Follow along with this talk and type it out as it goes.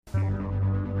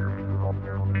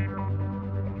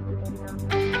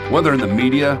Whether in the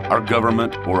media, our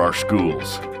government, or our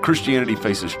schools, Christianity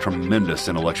faces tremendous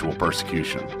intellectual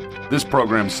persecution. This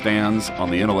program stands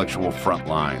on the intellectual front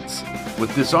lines.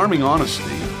 With disarming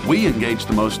honesty, we engage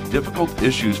the most difficult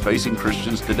issues facing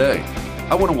Christians today.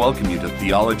 I want to welcome you to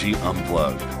Theology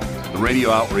Unplugged, the radio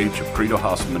outreach of Credo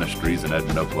House Ministries in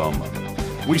Edmond, Oklahoma.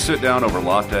 We sit down over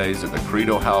lattes at the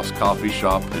Credo House coffee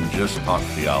shop and just talk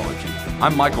theology.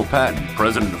 I'm Michael Patton,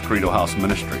 president of Credo House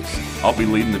Ministries. I'll be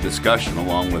leading the discussion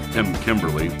along with Tim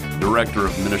Kimberly, director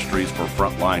of ministries for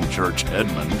Frontline Church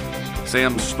Edmond,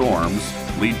 Sam Storms,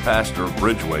 lead pastor of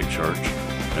Bridgeway Church,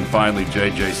 and finally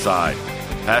J.J. Side,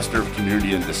 pastor of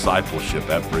community and discipleship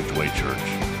at Bridgeway Church.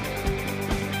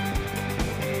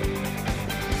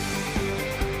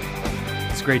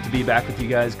 It's great to be back with you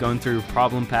guys going through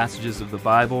problem passages of the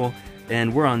Bible,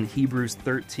 and we're on Hebrews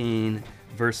 13,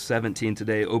 verse 17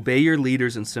 today. Obey your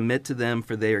leaders and submit to them,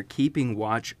 for they are keeping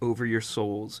watch over your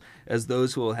souls, as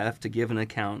those who will have to give an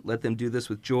account. Let them do this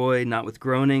with joy, not with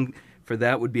groaning, for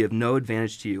that would be of no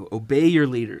advantage to you. Obey your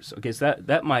leaders. Okay, so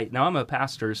that might, now I'm a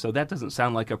pastor, so that doesn't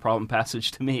sound like a problem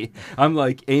passage to me. I'm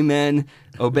like, amen,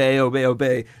 obey, obey,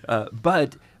 obey.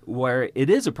 But where it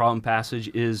is a problem passage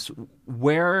is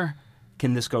where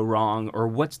can this go wrong, or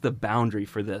what's the boundary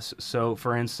for this? So,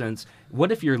 for instance,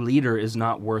 what if your leader is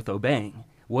not worth obeying?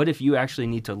 What if you actually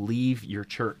need to leave your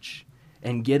church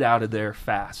and get out of there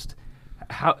fast?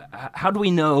 How do we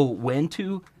know when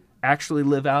to actually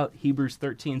live out Hebrews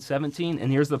 13:17?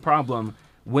 And here's the problem.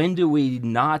 When do we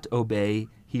not obey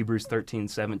Hebrews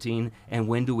 13:17, and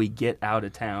when do we get out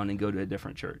of town and go to a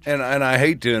different church? And I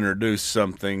hate to introduce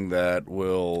something that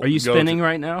will. Are you spinning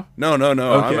right now? No.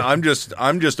 Okay.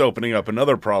 I'm just opening up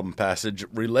another problem passage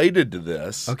related to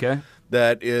this. Okay.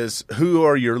 That is, who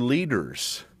are your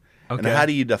leaders? Okay. And how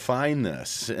do you define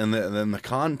this in the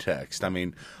context? I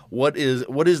mean, what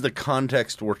is the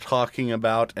context we're talking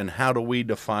about, and how do we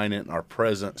define it in our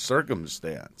present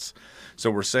circumstance?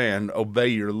 So we're saying obey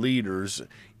your leaders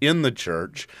in the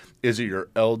church. Is it your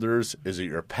elders? Is it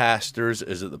your pastors?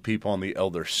 Is it the people on the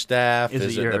elder staff?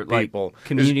 Is it the people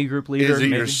community group leader? Is it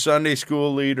maybe? your Sunday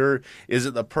school leader? Is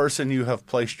it the person you have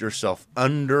placed yourself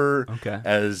under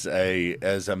as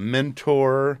a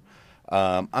mentor?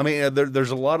 I mean,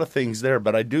 there's a lot of things there,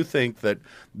 but I do think that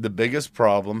the biggest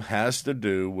problem has to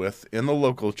do with, in the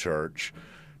local church,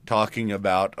 talking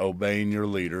about obeying your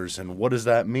leaders, and what does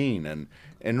that mean?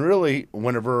 And really,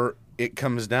 whenever it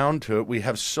comes down to it, we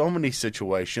have so many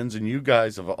situations, and you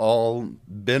guys have all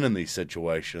been in these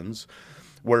situations,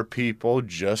 where people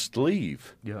just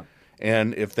leave. Yeah.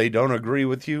 And if they don't agree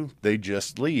with you, they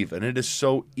just leave. And it is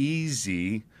so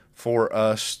easy for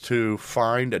us to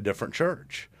find a different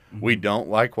church. We don't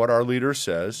like what our leader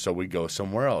says, so we go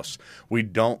somewhere else. We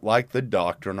don't like the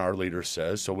doctrine our leader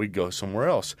says, so we go somewhere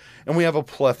else. And we have a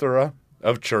plethora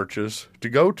of churches to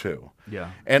go to.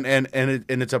 Yeah. And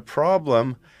it's a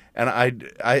problem, and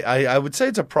I would say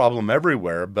it's a problem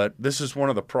everywhere, but this is one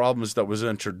of the problems that was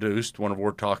introduced when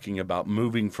we're talking about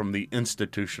moving from the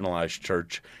institutionalized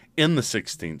church in the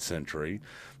 16th century,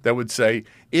 that would say,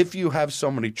 if you have so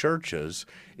many churches,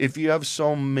 if you have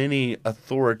so many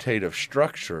authoritative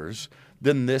structures,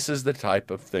 then this is the type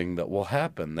of thing that will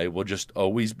happen. They will just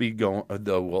always be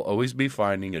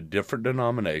finding a different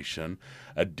denomination,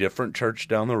 a different church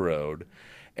down the road,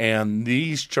 and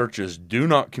these churches do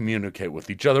not communicate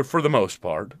with each other for the most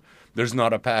part. There's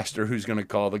not a pastor who's going to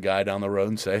call the guy down the road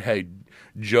and say, hey,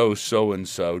 Joe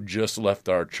so-and-so just left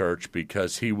our church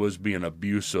because he was being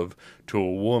abusive to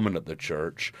a woman at the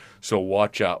church, so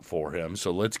watch out for him.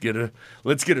 So let's get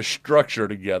a structure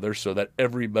together so that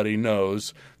everybody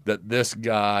knows that this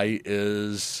guy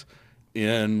is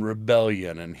in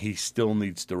rebellion and he still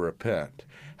needs to repent.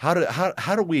 How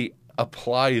do we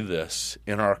apply this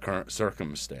in our current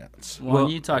circumstance? Well,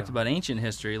 you talked about ancient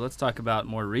history. Let's talk about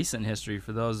more recent history.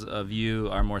 For those of you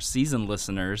our more seasoned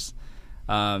listeners,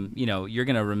 you're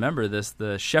going to remember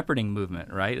the shepherding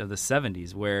movement, right, of the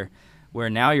 70s, where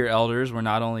now your elders were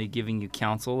not only giving you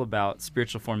counsel about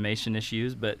spiritual formation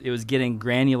issues, but it was getting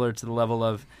granular to the level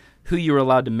of who you were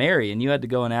allowed to marry, and you had to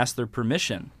go and ask their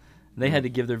permission. They had to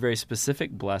give their very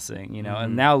specific blessing,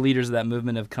 and now leaders of that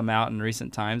movement have come out in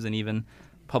recent times and even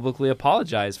publicly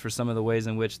apologize for some of the ways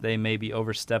in which they maybe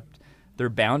overstepped their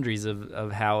boundaries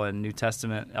of how a New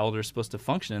Testament elder is supposed to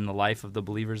function in the life of the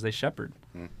believers they shepherd.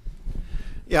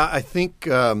 Yeah, I think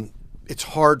it's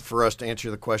hard for us to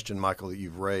answer the question, Michael, that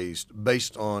you've raised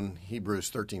based on Hebrews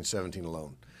 13:17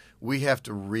 alone. We have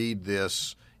to read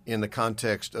this in the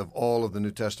context of all of the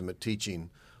New Testament teaching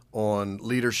on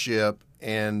leadership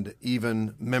and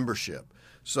even membership.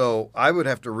 So I would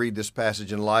have to read this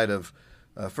passage in light of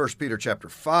 1 Peter chapter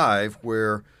 5,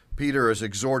 where Peter is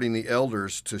exhorting the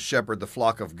elders to shepherd the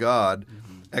flock of God,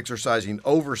 exercising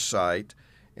oversight.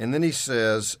 And then he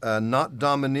says, not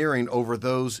domineering over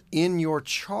those in your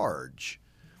charge.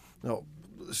 Now,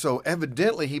 so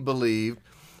evidently he believed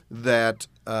that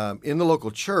in the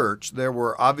local church there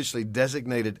were obviously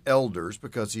designated elders,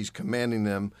 because he's commanding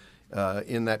them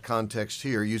in that context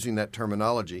here, using that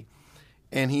terminology.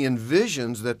 And he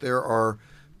envisions that there are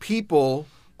people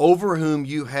over whom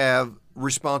you have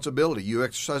responsibility. You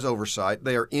exercise oversight.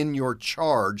 They are in your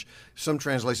charge. Some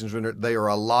translations render it, they are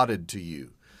allotted to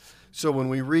you. So when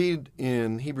we read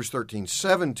in Hebrews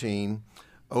 13:17,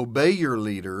 obey your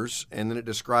leaders, and then it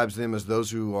describes them as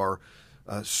those who are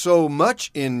so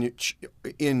much in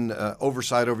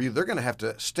oversight over you, they're going to have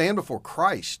to stand before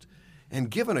Christ and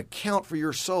give an account for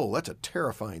your soul. That's a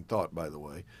terrifying thought, by the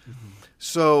way. Mm-hmm.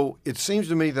 So it seems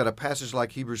to me that a passage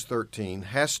like Hebrews 13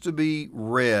 has to be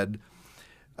read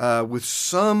with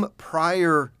some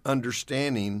prior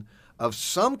understanding of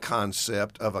some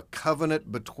concept of a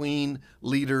covenant between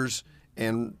leaders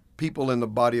and people in the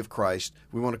body of Christ.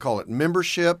 We want to call it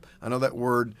membership. I know that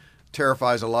word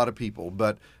terrifies a lot of people,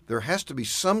 but there has to be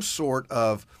some sort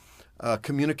of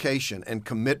communication and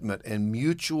commitment and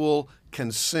mutual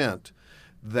consent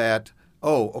that,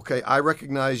 oh, okay, I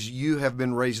recognize you have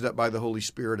been raised up by the Holy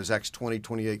Spirit, as Acts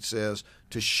 20:28 says,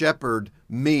 to shepherd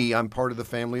me. I'm part of the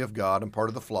family of God. I'm part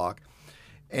of the flock.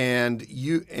 And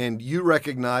you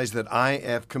recognize that I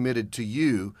have committed to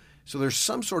you. So there's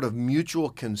some sort of mutual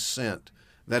consent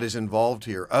that is involved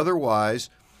here. Otherwise,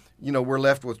 we're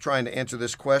left with trying to answer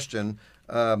this question,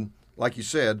 like you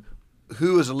said,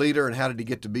 who is a leader and how did he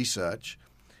get to be such?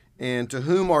 And to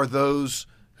whom are those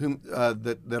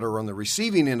that are on the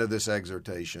receiving end of this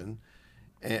exhortation?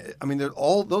 I mean,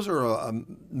 those are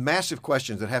massive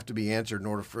questions that have to be answered in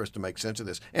order for us to make sense of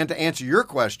this. And to answer your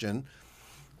question,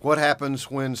 what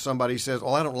happens when somebody says,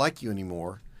 "Oh, I don't like you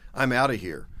anymore. I'm out of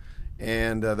here,"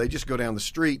 and they just go down the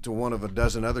street to one of a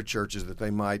dozen other churches that they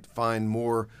might find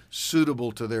more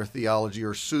suitable to their theology,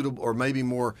 or maybe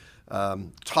more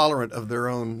tolerant of their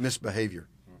own misbehavior?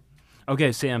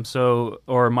 Okay, Sam. So,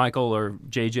 or Michael, or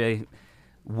JJ,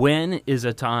 when is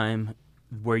a time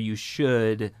where you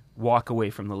should walk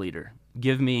away from the leader?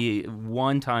 Give me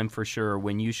one time for sure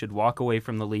when you should walk away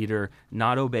from the leader,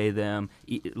 not obey them.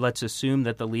 Let's assume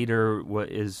that the leader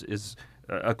is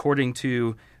according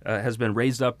to, has been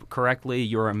raised up correctly,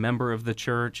 you're a member of the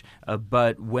church,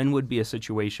 but when would be a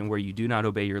situation where you do not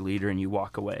obey your leader and you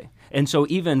walk away? And so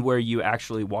even where you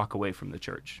actually walk away from the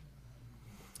church.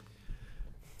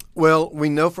 Well, we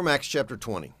know from Acts chapter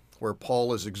 20, where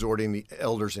Paul is exhorting the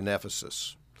elders in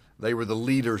Ephesus. They were the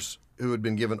leaders who had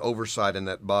been given oversight in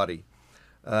that body.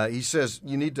 He says,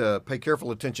 you need to pay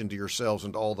careful attention to yourselves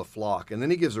and to all the flock. And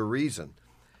then he gives a reason.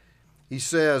 He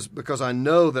says, because I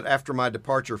know that after my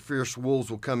departure, fierce wolves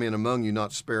will come in among you,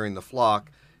 not sparing the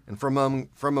flock. And from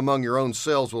among your own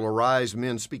selves will arise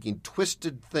men speaking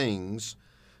twisted things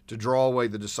to draw away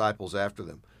the disciples after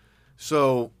them.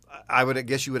 So I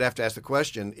guess you would have to ask the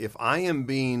question, if I am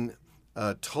being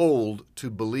told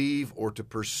to believe or to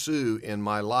pursue in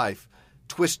my life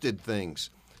twisted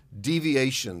things,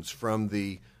 deviations from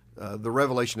the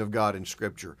revelation of God in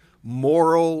Scripture,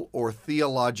 moral or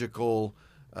theological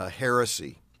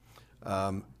heresy,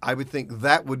 I would think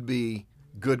that would be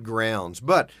good grounds.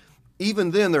 But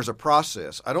even then, there's a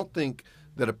process. I don't think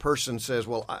that a person says,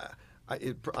 well,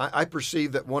 I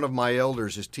perceive that one of my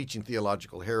elders is teaching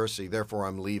theological heresy, therefore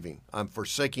I'm leaving. I'm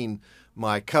forsaking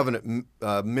my covenant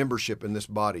membership in this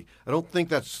body. I don't think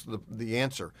that's the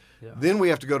answer. Yeah. Then we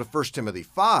have to go to 1 Timothy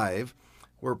 5,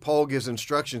 where Paul gives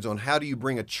instructions on how do you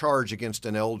bring a charge against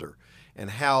an elder, and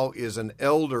how is an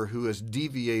elder who has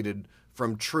deviated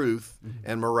from truth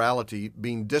and morality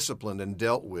being disciplined and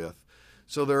dealt with.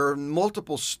 So there are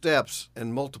multiple steps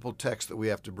and multiple texts that we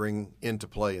have to bring into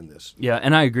play in this. Yeah,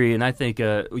 and I agree. And I think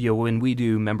when we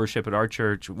do membership at our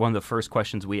church, one of the first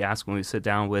questions we ask when we sit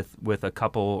down with a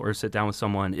couple or sit down with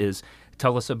someone is,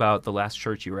 tell us about the last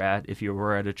church you were at, if you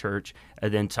were at a church,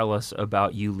 and then tell us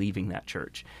about you leaving that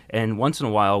church. And once in a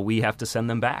while, we have to send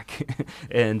them back.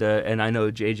 and I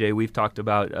know, JJ, we've talked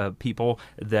about people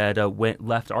that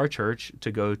left our church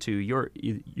to go to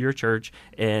your church,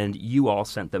 and you all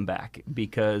sent them back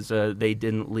because they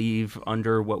didn't leave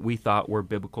under what we thought were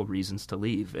biblical reasons to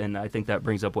leave. And I think that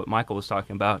brings up what Michael was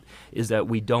talking about, is that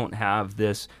we don't have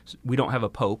a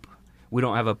pope. We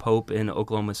don't have a pope in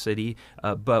Oklahoma City,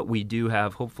 but we do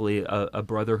have hopefully a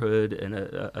brotherhood and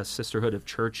a sisterhood of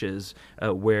churches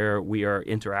where we are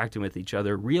interacting with each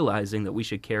other, realizing that we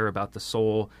should care about the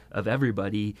soul of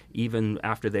everybody, even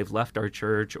after they've left our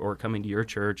church or coming to your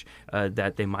church,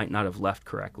 that they might not have left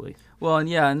correctly. Well,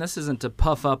 and this isn't to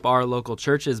puff up our local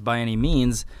churches by any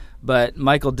means, but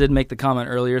Michael did make the comment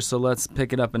earlier, so let's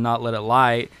pick it up and not let it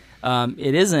lie.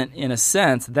 It isn't, in a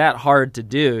sense, that hard to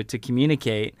do, to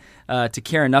communicate, to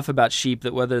care enough about sheep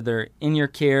that whether they're in your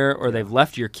care or they've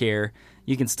left your care,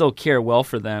 you can still care well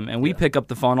for them. And we pick up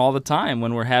the phone all the time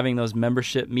when we're having those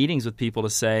membership meetings with people to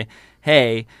say,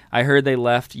 hey, I heard they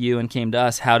left you and came to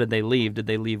us. How did they leave? Did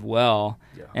they leave well?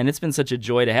 Yeah. And it's been such a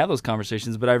joy to have those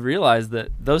conversations. But I've realized that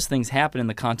those things happen in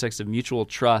the context of mutual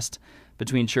trust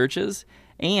between churches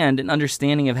and an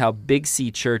understanding of how Big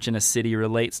C church in a city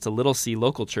relates to Little C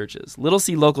local churches. Little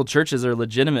C local churches are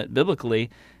legitimate biblically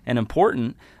and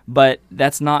important, but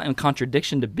that's not in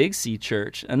contradiction to Big C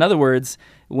church. In other words,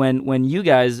 when you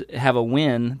guys have a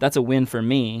win, that's a win for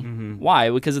me. Mm-hmm.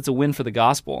 Why? Because it's a win for the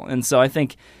gospel. And so I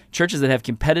think churches that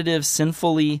have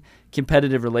sinfully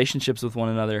competitive relationships with one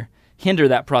another hinder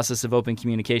that process of open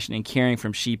communication and caring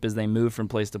from sheep as they move from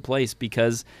place to place,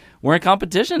 because we're in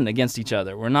competition against each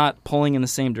other. We're not pulling in the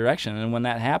same direction. And when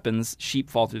that happens, sheep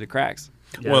fall through the cracks.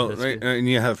 Yeah, well, and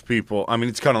you have people,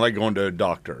 it's kind of like going to a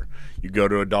doctor. You go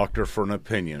to a doctor for an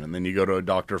opinion, and then you go to a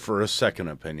doctor for a second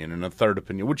opinion and a third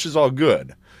opinion, which is all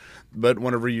good. But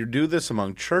whenever you do this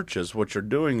among churches, what you're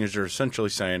doing is you're essentially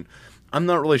saying, I'm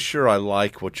not really sure I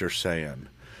like what you're saying.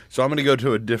 So I'm going to go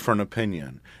to a different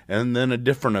opinion, and then a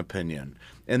different opinion.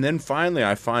 And then finally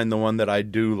I find the one that I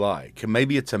do like.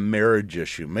 Maybe it's a marriage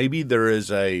issue. Maybe there is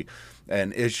an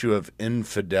issue of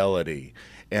infidelity.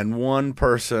 And one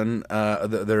person,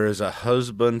 there is a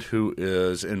husband who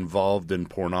is involved in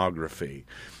pornography.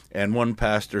 And one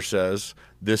pastor says,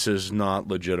 this is not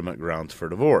legitimate grounds for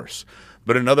divorce.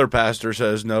 But another pastor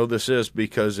says, no, this is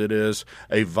because it is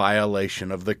a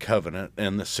violation of the covenant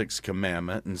and the sixth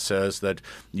commandment, and says that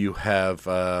you have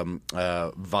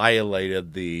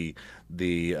violated the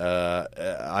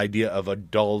idea of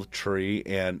adultery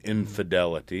and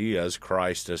infidelity, as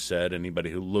Christ has said,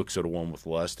 anybody who looks at a woman with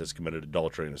lust has committed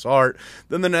adultery in his heart.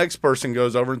 Then the next person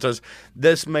goes over and says,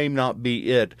 this may not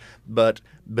be it, but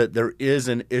there is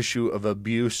an issue of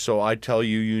abuse, so I tell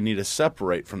you, you need to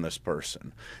separate from this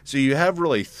person. So you have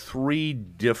really three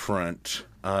different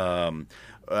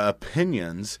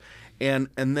opinions, and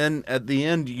then at the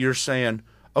end you're saying,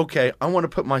 okay, I want to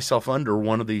put myself under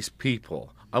one of these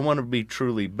people. I want to be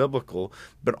truly biblical,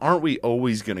 but aren't we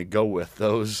always going to go with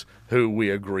those who we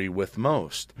agree with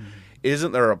most? Mm-hmm.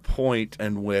 Isn't there a point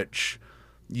in which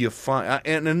you find,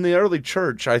 and in the early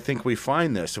church, I think we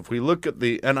find this. If we look at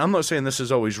and I'm not saying this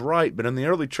is always right, but in the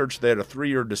early church, they had a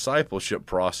 3-year discipleship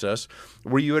process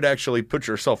where you would actually put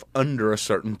yourself under a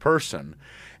certain person,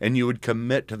 and you would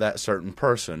commit to that certain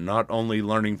person, not only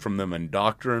learning from them in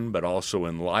doctrine, but also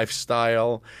in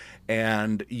lifestyle.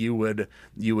 And you would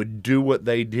do what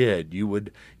they did. You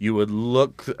would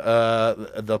look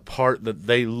the part that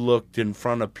they looked in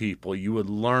front of people. You would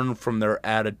learn from their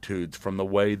attitudes, from the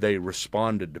way they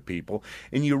responded to people.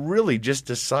 And you really just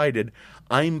decided,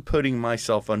 I'm putting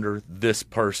myself under this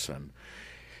person.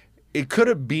 It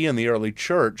could be in the early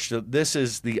church that this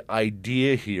is the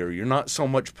idea here. You're not so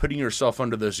much putting yourself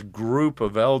under this group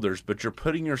of elders, but you're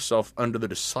putting yourself under the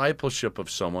discipleship of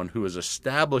someone who is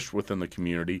established within the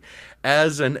community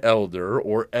as an elder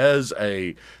or as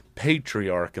a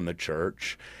patriarch in the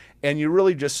church. And you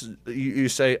really just, you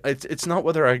say, it's not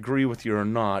whether I agree with you or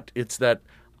not, it's that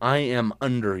I am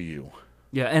under you.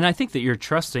 Yeah, and I think that you're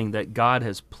trusting that God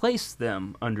has placed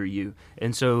them under you,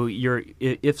 and so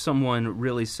if someone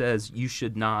really says you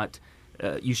should not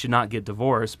get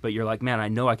divorced, but you're like, man, I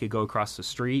know I could go across the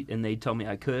street, and they tell me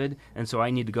I could, and so I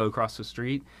need to go across the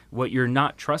street. What you're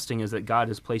not trusting is that God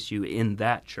has placed you in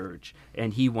that church,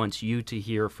 and He wants you to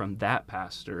hear from that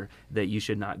pastor that you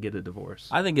should not get a divorce.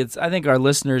 I think our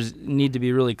listeners need to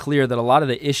be really clear that a lot of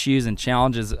the issues and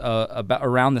challenges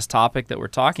around this topic that we're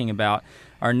talking about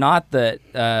are not that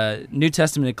New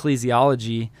Testament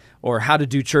ecclesiology or how to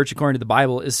do church according to the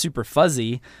Bible is super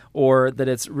fuzzy, or that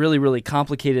it's really, really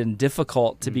complicated and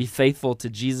difficult to be faithful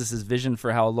to Jesus' vision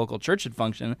for how a local church should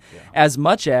function, as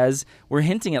much as we're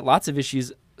hinting at lots of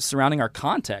issues surrounding our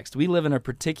context. We live in a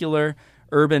particular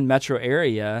urban metro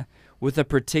area with a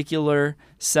particular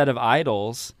set of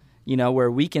idols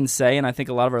where we can say, and I think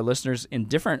a lot of our listeners in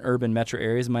different urban metro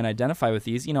areas might identify with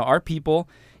these, our people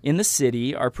in the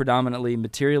city are predominantly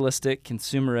materialistic,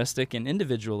 consumeristic, and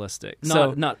individualistic.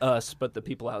 Not us, but the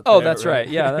people out there. Oh, that's right.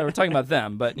 Yeah, we're talking about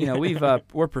them. But,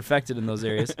 we're perfected in those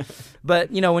areas.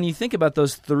 But, when you think about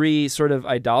those three sort of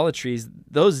idolatries,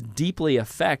 those deeply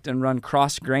affect and run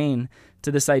cross-grain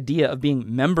to this idea of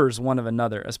being members one of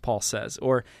another, as Paul says.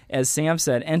 Or, as Sam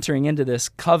said, entering into this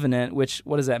covenant, which,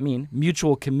 what does that mean?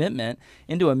 Mutual commitment,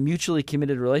 into a mutually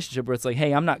committed relationship where it's like,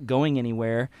 hey, I'm not going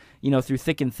anywhere. Through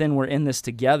thick and thin, we're in this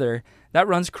together. That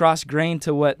runs cross-grain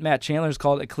to what Matt Chandler's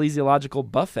called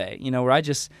ecclesiological buffet, where I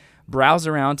just browse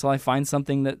around till I find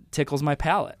something that tickles my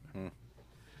palate.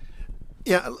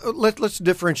 Yeah, let's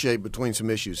differentiate between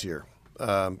some issues here,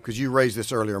 because you raised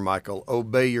this earlier, Michael.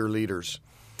 Obey your leaders.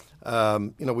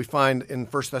 We find in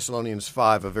 1 Thessalonians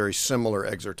 5 a very similar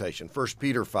exhortation, 1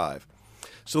 Peter 5.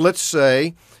 So let's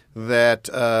say that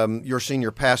your senior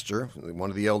pastor,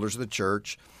 one of the elders of the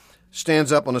church,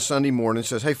 stands up on a Sunday morning and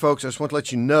says, hey, folks, I just want to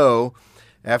let you know,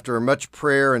 after much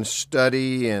prayer and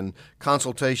study and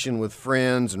consultation with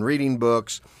friends and reading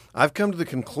books, I've come to the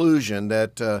conclusion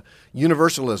that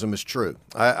universalism is true.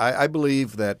 I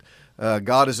believe that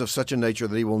God is of such a nature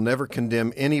that he will never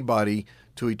condemn anybody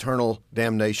to eternal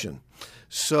damnation.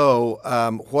 So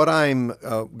what I'm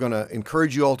going to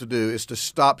encourage you all to do is to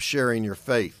stop sharing your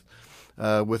faith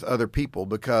with other people,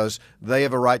 because they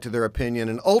have a right to their opinion,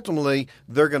 and ultimately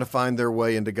they're going to find their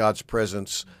way into God's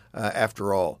presence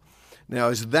after all. Now,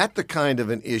 is that the kind of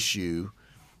an issue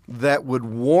that would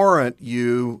warrant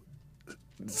you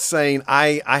saying,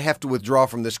 I have to withdraw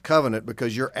from this covenant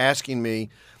because you're asking me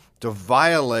to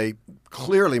violate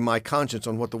clearly my conscience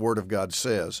on what the Word of God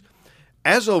says,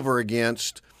 as over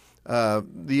against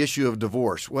the issue of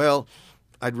divorce? Well,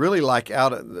 I'd really like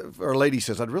out of, or a lady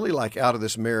says, I'd really like out of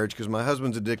this marriage because my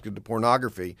husband's addicted to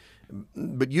pornography,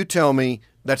 but you tell me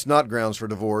that's not grounds for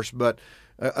divorce, but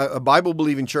a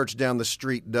Bible-believing church down the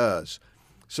street does.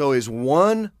 So is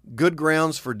one good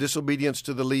grounds for disobedience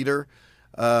to the leader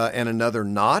and another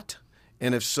not?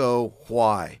 And if so,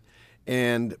 why?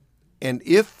 And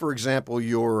if, for example,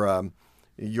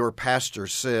 your pastor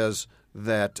says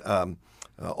that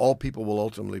all people will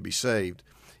ultimately be saved,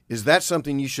 is that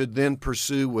something you should then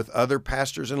pursue with other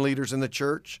pastors and leaders in the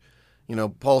church?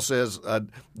 Paul says,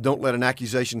 don't let an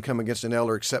accusation come against an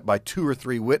elder except by 2 or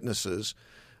 3 witnesses.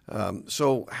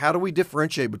 So how do we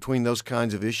differentiate between those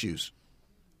kinds of issues?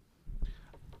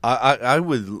 I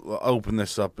would open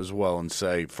this up as well and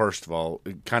say, first of all,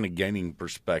 kind of gaining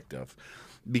perspective,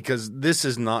 because this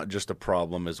is not just a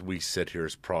problem as we sit here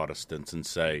as Protestants and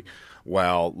say,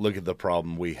 well, look at the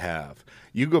problem we have.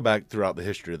 You go back throughout the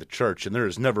history of the church, and there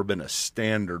has never been a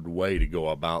standard way to go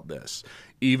about this.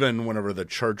 Even whenever the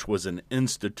church was an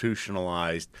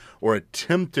institutionalized or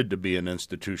attempted to be an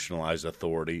institutionalized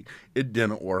authority, it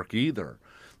didn't work either.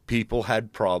 People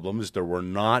had problems.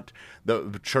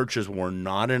 The churches were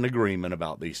not in agreement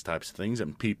about these types of things,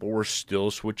 and people were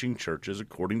still switching churches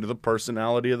according to the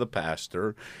personality of the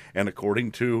pastor and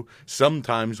according to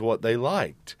sometimes what they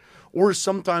liked, or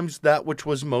sometimes that which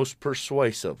was most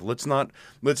persuasive. Let's not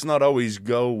always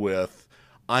go with,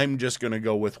 I'm just going to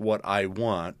go with what I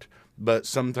want, but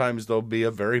sometimes there'll be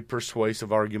a very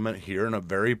persuasive argument here and a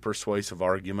very persuasive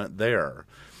argument there.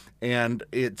 And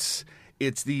it's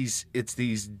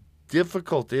these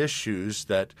difficult issues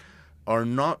that are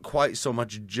not quite so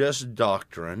much just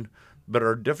doctrine, but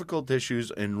are difficult issues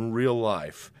in real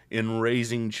life, in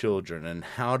raising children, and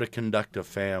how to conduct a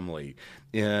family,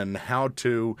 in how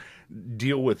to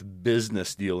deal with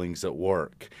business dealings at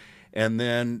work. And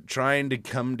then trying to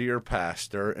come to your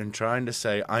pastor and trying to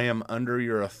say, I am under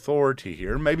your authority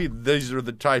here. Maybe these are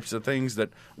the types of things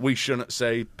that we shouldn't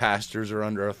say pastors are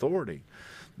under authority.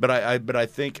 But I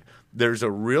think there's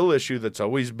a real issue that's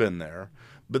always been there,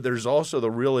 but there's also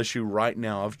the real issue right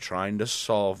now of trying to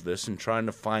solve this and trying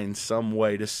to find some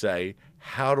way to say,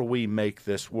 how do we make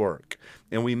this work?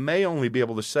 And we may only be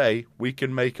able to say we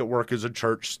can make it work as a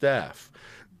church staff.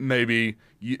 Maybe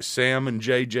Sam and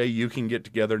JJ, you can get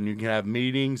together and you can have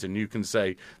meetings and you can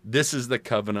say, this is the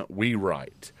covenant we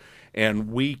write.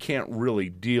 And we can't really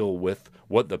deal with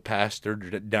what the pastor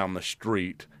down the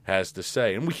street has to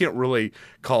say. And we can't really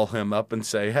call him up and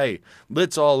say, hey,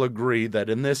 let's all agree that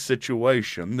in this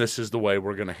situation, this is the way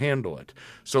we're going to handle it.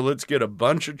 So let's get a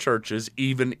bunch of churches,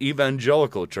 even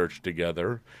evangelical church,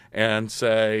 together and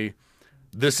say,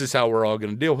 this is how we're all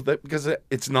going to deal with it, because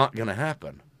it's not going to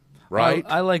happen. Right?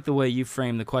 I like the way you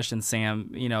frame the question,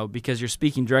 Sam, because you're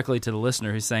speaking directly to the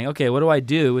listener who's saying, okay, what do I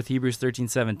do with Hebrews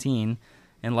 13:17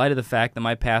 in light of the fact that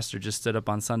my pastor just stood up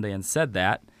on Sunday and said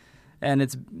that? And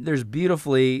there's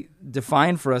beautifully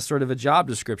defined for us sort of a job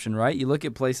description, right? You look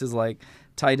at places like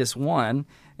Titus 1,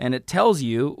 and it tells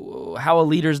you how a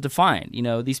leader is defined.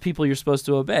 These people you're supposed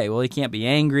to obey. Well, he can't be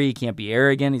angry. He can't be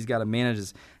arrogant. He's got to manage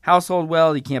his household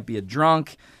well. He can't be a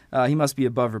drunk. He must be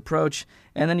above reproach.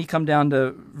 And then you come down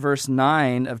to verse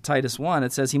 9 of Titus 1.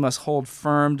 It says he must hold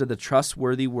firm to the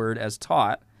trustworthy word as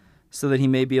taught, so that he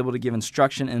may be able to give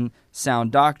instruction in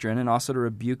sound doctrine and also to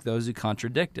rebuke those who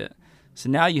contradict it. So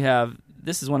now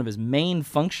this is one of his main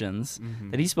functions,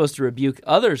 that he's supposed to rebuke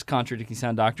others contradicting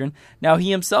sound doctrine. Now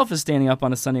he himself is standing up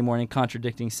on a Sunday morning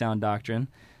contradicting sound doctrine.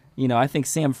 I think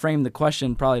Sam framed the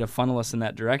question probably to funnel us in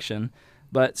that direction,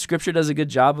 but Scripture does a good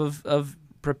job of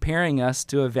preparing us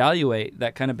to evaluate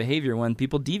that kind of behavior when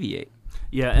people deviate.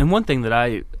 Yeah, and one thing that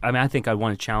I think I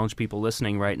want to challenge people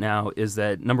listening right now is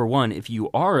that, number one, if you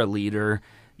are a leader,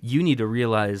 you need to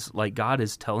realize, like, God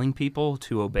is telling people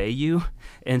to obey you,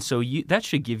 and so that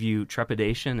should give you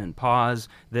trepidation and pause.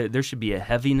 There should be a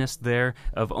heaviness there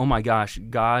of, oh my gosh,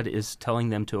 God is telling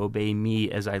them to obey me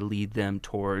as I lead them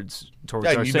towards our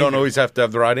you Savior. Don't always have to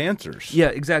have the right answers. Yeah,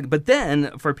 exactly. But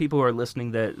then, for people who are listening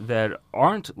that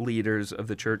aren't leaders of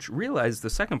the church, realize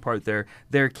the second part there,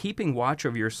 they're keeping watch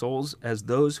of your souls as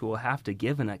those who will have to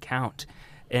give an account.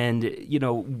 And,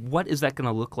 what is that going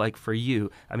to look like for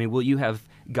you? I mean, will you have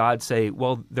God say,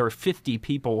 well, there are 50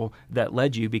 people that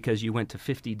led you because you went to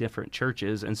 50 different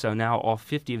churches, and so now all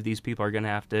 50 of these people are going to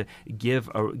have to give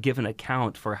an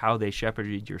account for how they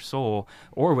shepherded your soul?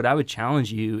 Or what I would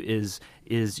challenge you is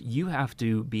you have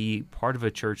to be part of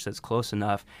a church that's close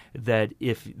enough that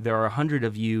if there are 100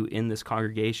 of you in this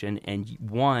congregation and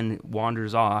one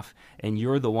wanders off and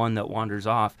you're the one that wanders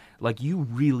off, like, you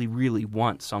really, really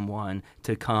want someone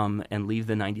to come and leave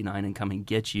the 99 and come and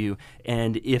get you.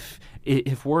 And if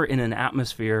we're in an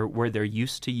atmosphere where they're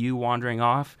used to you wandering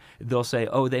off, they'll say,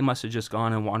 oh, they must have just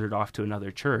gone and wandered off to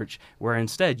another church, where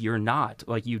instead you're not.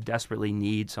 Like, you desperately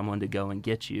need someone to go and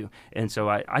get you. And so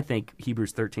I think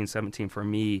Hebrews 13:17 for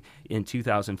me in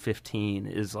 2015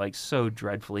 is like so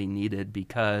dreadfully needed,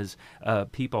 because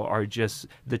people are just,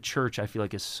 the church I feel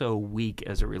like is so weak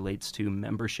as it relates to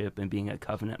membership and being a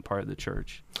covenant part of the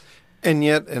church. And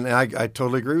yet, and I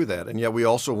totally agree with that, and yet we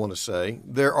also want to say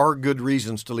there are good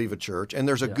reasons to leave a church, and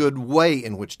there's a good way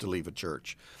in which to leave a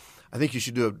church. I think you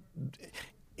should do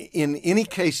it in any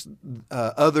case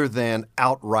other than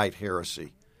outright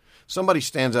heresy. Somebody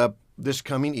stands up this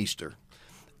coming Easter,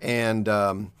 and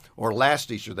or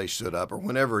last Easter they stood up, or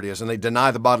whenever it is, and they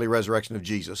deny the bodily resurrection of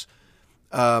Jesus.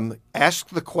 Ask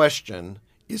the question,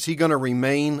 is he going to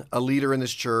remain a leader in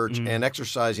this church and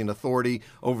exercising authority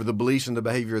over the beliefs and the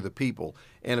behavior of the people?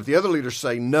 And if the other leaders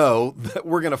say no, that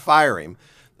we're going to fire him,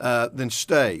 then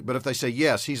stay. But if they say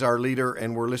yes, he's our leader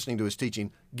and we're listening to his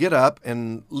teaching, get up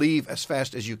and leave as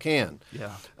fast as you can.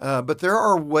 Yeah. But there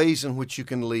are ways in which you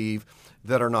can leave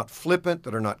that are not flippant,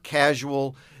 that are not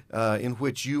casual, in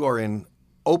which you are in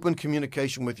open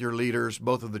communication with your leaders,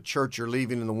 both of the church you're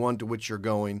leaving and the one to which you're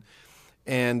going.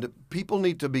 And people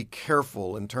need to be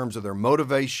careful in terms of their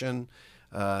motivation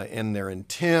and their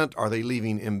intent. Are they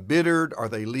leaving embittered? Are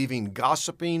they leaving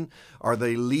gossiping? Are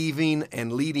they leaving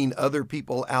and leading other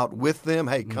people out with them?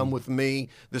 Hey, come with me.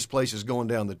 This place is going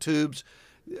down the tubes.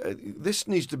 This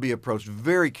needs to be approached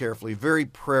very carefully, very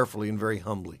prayerfully, and very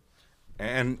humbly.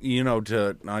 And,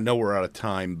 I know we're out of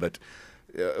time, but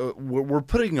we're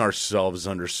putting ourselves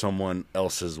under someone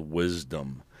else's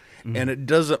wisdom. And it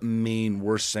doesn't mean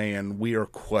we're saying we are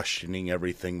questioning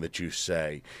everything that you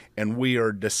say, and we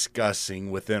are discussing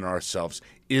within ourselves,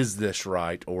 is this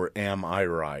right or am I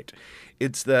right?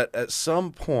 It's that at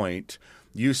some point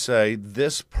you say,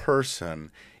 this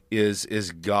person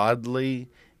is godly,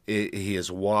 he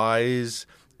is wise,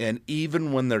 and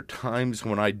even when there are times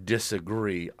when I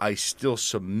disagree, I still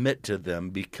submit to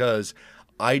them because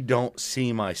I don't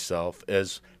see myself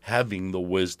as having the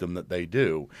wisdom that they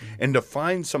do. And to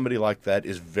find somebody like that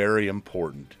is very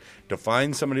important. To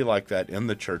find somebody like that in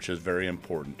the church is very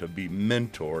important. To be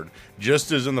mentored,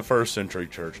 just as in the first century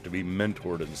church, to be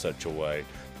mentored in such a way,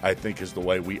 I think is the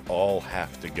way we all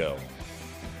have to go.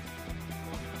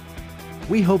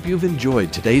 We hope you've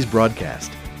enjoyed today's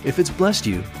broadcast. If it's blessed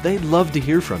you, they'd love to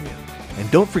hear from you. And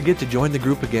don't forget to join the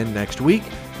group again next week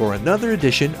for another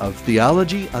edition of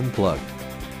Theology Unplugged.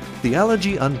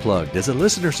 Theology Unplugged is a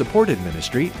listener-supported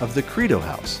ministry of the Credo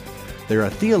House. They're a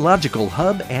theological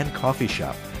hub and coffee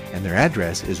shop, and their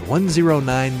address is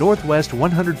 109 Northwest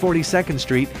 142nd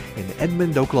Street in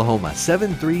Edmond, Oklahoma,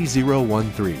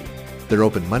 73013. They're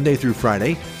open Monday through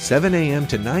Friday, 7 a.m.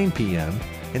 to 9 p.m.,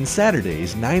 and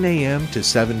Saturdays, 9 a.m. to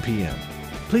 7 p.m.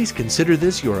 please consider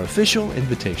this your official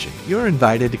invitation. You're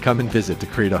invited to come and visit the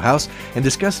Credo House and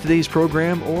discuss today's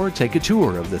program or take a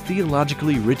tour of the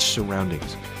theologically rich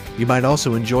surroundings. You might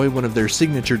also enjoy one of their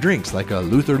signature drinks like a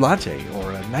Luther Latte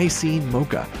or a Nicene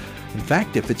Mocha. In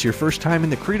fact, if it's your first time in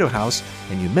the Credo House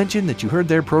and you mention that you heard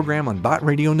their program on Bott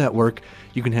Radio Network,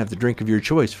 you can have the drink of your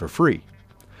choice for free.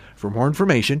 For more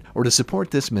information or to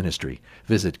support this ministry,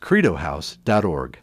 visit credohouse.org.